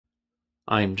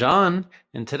I'm John,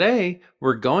 and today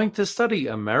we're going to study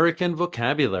American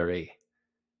vocabulary.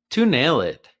 To nail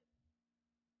it,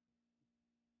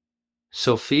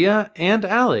 Sophia and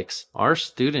Alex are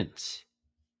students.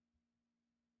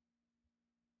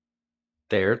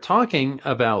 They're talking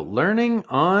about learning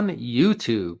on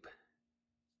YouTube.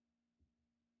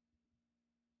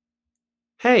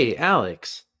 Hey,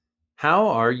 Alex, how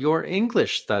are your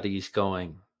English studies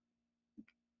going?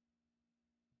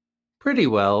 Pretty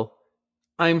well.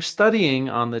 I'm studying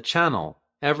on the channel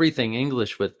Everything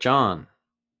English with John.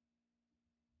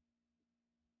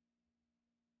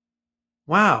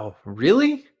 Wow,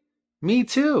 really? Me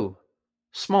too.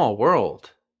 Small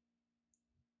world.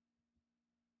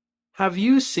 Have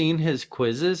you seen his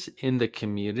quizzes in the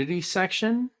community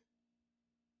section?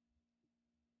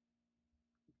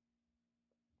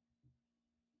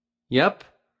 Yep,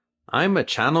 I'm a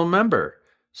channel member,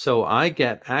 so I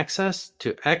get access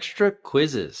to extra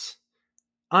quizzes.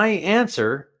 I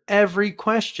answer every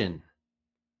question.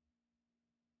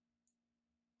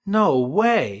 No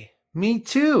way! Me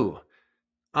too!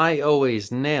 I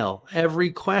always nail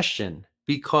every question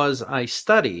because I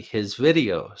study his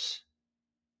videos.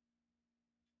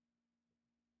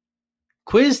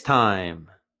 Quiz time!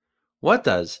 What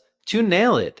does to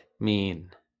nail it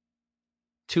mean?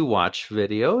 To watch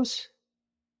videos?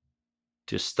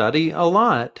 To study a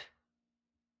lot?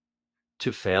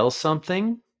 To fail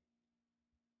something?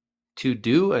 To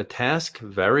do a task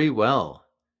very well.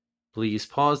 Please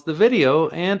pause the video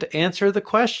and answer the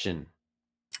question.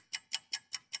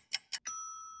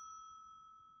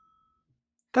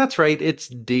 That's right, it's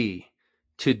D.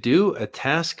 To do a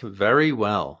task very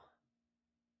well.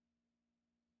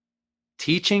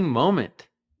 Teaching moment.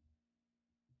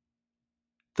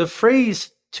 The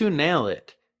phrase to nail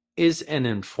it is an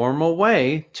informal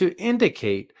way to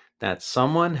indicate that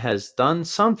someone has done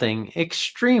something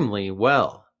extremely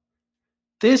well.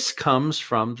 This comes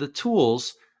from the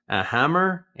tools a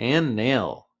hammer and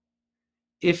nail.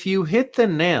 If you hit the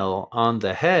nail on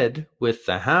the head with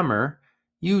the hammer,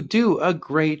 you do a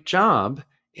great job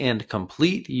and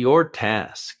complete your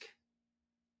task.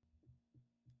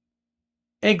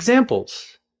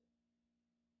 Examples.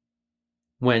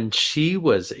 When she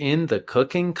was in the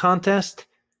cooking contest,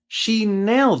 she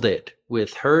nailed it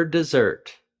with her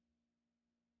dessert.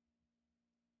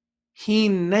 He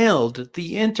nailed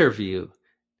the interview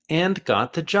and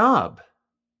got the job.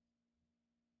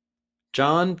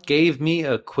 John gave me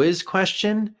a quiz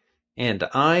question and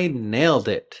I nailed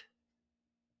it.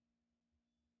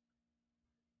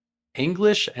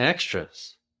 English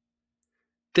extras.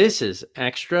 This is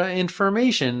extra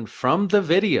information from the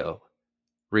video.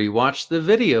 Rewatch the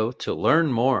video to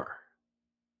learn more.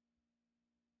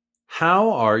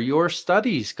 How are your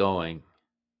studies going?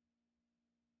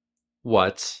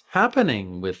 What's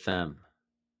happening with them?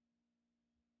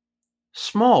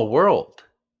 Small world.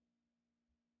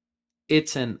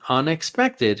 It's an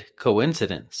unexpected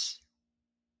coincidence.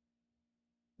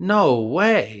 No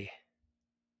way!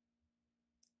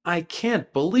 I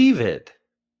can't believe it!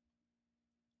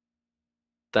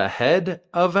 The head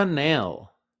of a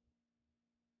nail.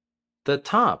 The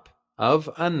top of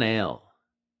a nail.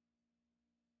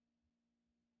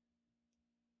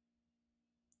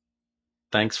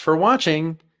 Thanks for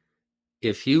watching!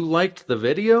 If you liked the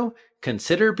video,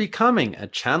 consider becoming a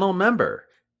channel member,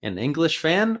 an English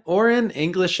fan, or an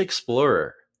English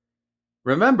explorer.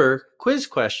 Remember, quiz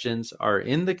questions are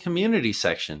in the community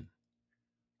section.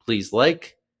 Please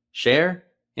like, share,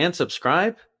 and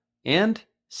subscribe, and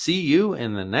see you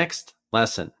in the next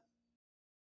lesson.